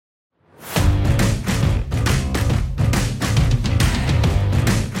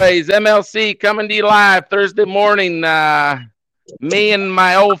Anyways, MLC coming to you live Thursday morning. Me and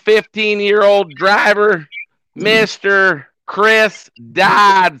my old 15-year-old driver, Mr. Chris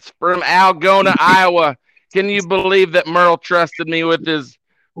Dodds from Algona, Iowa. Can you believe that Merle trusted me with his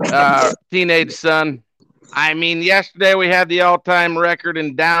teenage son? I mean, yesterday we had the all-time record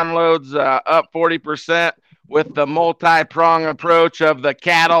in downloads, up 40% with the multi-prong approach of the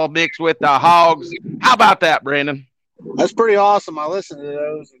cattle mixed with the hogs. How about that, Brandon? That's pretty awesome. I listened to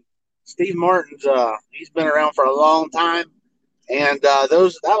those. Steve Martin's he's been around for a long time, and that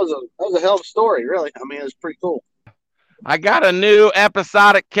was a hell of a story, really. I mean, it was pretty cool. I got a new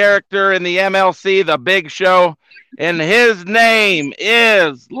episodic character in the MLC, the Big Show, and his name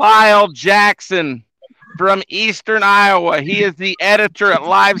is Lyle Jackson from Eastern Iowa. He is the editor at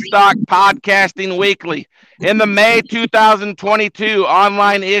Livestock Podcasting Weekly. In the May 2022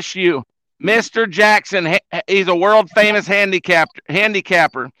 online issue, Mr. Jackson, he's a world-famous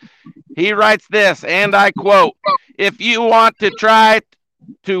handicapper. He writes this, and I quote, "If you want to try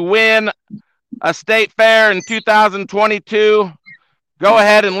to win a state fair in 2022, go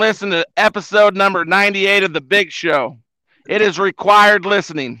ahead and listen to episode number 98 of The Big Show. It is required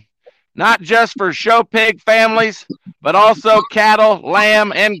listening, not just for show pig families, but also cattle,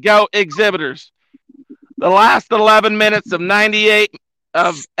 lamb, and goat exhibitors. The last 11 minutes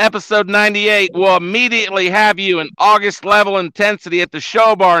of episode 98 will immediately have you in August level intensity at the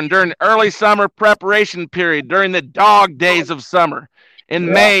show barn during the early summer preparation period during the dog days of summer in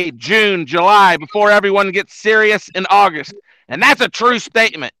May, June, July, before everyone gets serious in August." And that's a true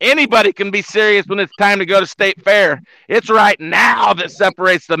statement. Anybody can be serious when it's time to go to state fair. It's right now that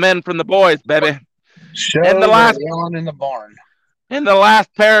separates the men from the boys, baby. And the last one in the barn. In the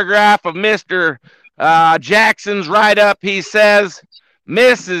last paragraph of Mr. Jackson's write-up, he says,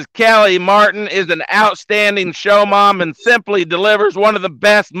 "Mrs. Kelly Martin is an outstanding show mom and simply delivers one of the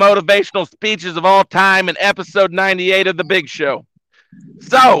best motivational speeches of all time in episode 98 of The Big Show."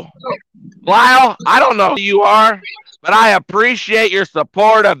 So, Lyle, I don't know who you are, but I appreciate your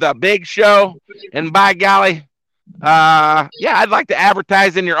support of The Big Show. And by golly, I'd like to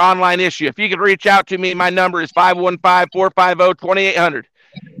advertise in your online issue. If you could reach out to me, my number is 515-450-2800.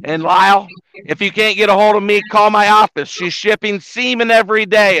 And Lyle, if you can't get a hold of me, call my office. She's shipping semen every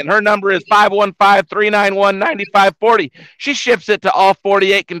day, and her number is 515-391-9540. She ships it to all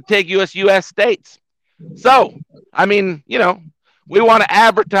 48 contiguous U.S. states. So, I mean, we want to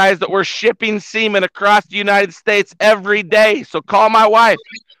advertise that we're shipping semen across the United States every day. So call my wife.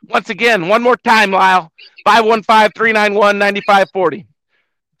 Once again, one more time, Lyle, 515-391-9540.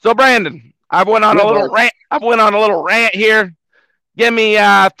 So, Brandon, I went on a little rant here. Give me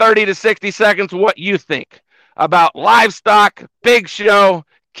 30 to 60 seconds of what you think about livestock, Big Show,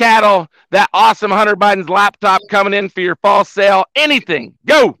 cattle, that awesome Hunter Biden's laptop coming in for your fall sale, anything.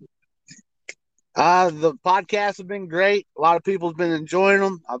 Go. The podcasts have been great. A lot of people have been enjoying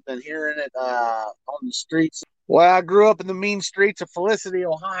them. I've been hearing it on the streets. Well, I grew up in the mean streets of Felicity,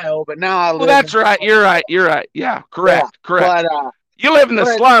 Ohio, but now I live. Well, that's right. You're right. Yeah, correct. But, you live in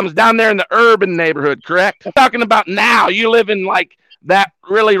the slums down there in the urban neighborhood, correct? I'm talking about now. You live in like that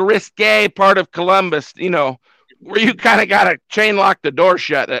really risque part of Columbus, where you kind of got to chain lock the door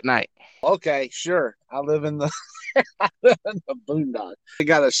shut at night. Okay, sure. I live in the boondocks. We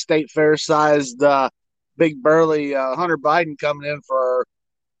got a state fair sized big burly Hunter Biden coming in for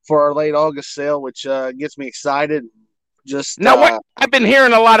our late August sale, which gets me excited. What I've been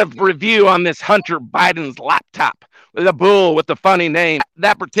hearing a lot of review on this Hunter Biden's laptop. The bull with the funny name,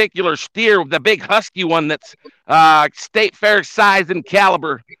 that particular steer, the big husky one that's state fair size and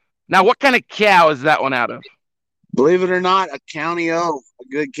caliber. Now, what kind of cow is that one out of? Believe it or not, a County O, a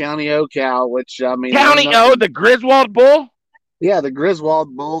good County O cow, which I mean. County O, the Griswold bull? Yeah, the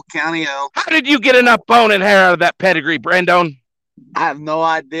Griswold bull, County O. How did you get enough bone and hair out of that pedigree, Brandon? I have no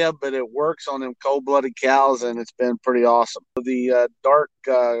idea, but it works on them cold-blooded cows, and it's been pretty awesome. The dark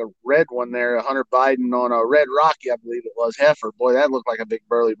red one there, Hunter Biden on a Red Rocky, I believe it was, heifer. Boy, that looked like a big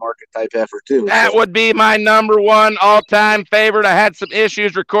burly market-type heifer, too. That would be my number one all-time favorite. I had some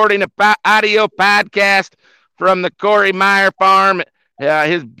issues recording an audio podcast from the Corey Meyer farm.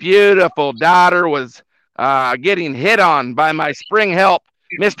 His beautiful daughter was getting hit on by my spring help,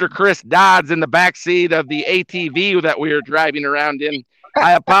 Mr. Chris Dodds, in the backseat of the ATV that we were driving around in.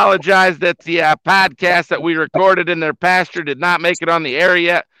 I apologize that the podcast that we recorded in their pasture did not make it on the air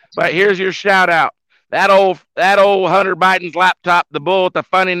yet, but here's your shout out. That old Hunter Biden's laptop, the bull with the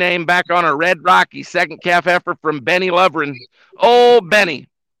funny name, back on a Red Rocky, second calf heifer from Benny Lovren. Oh, Benny,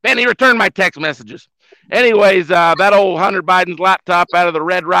 return my text messages. Anyways, that old Hunter Biden's laptop out of the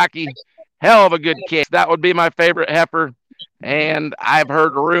Red Rocky, hell of a good kid. That would be my favorite heifer. And I've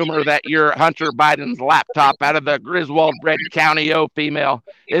heard rumor that your Hunter Biden's laptop out of the Griswold bred County O female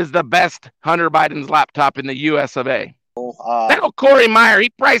is the best Hunter Biden's laptop in the US of A. That old Corey Meyer, he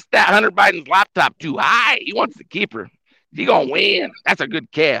priced that Hunter Biden's laptop too high. He wants to keep her. He gonna win. That's a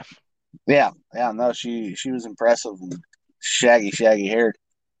good calf. Yeah, no, she was impressive and shaggy haired.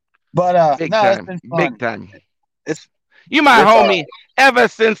 But big no, time, it's been fun. big time. You my homie ever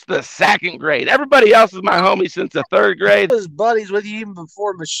since the 2nd grade. Everybody else is my homie since the 3rd grade. I was buddies with you even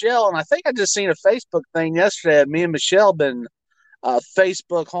before Michelle, and I think I just seen a Facebook thing yesterday. Me and Michelle been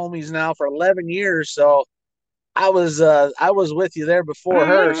Facebook homies now for 11 years, so I was with you there before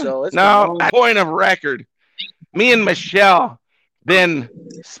her. So it's no point of record. Me and Michelle been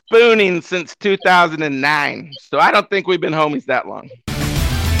spooning since 2009, so I don't think we've been homies that long.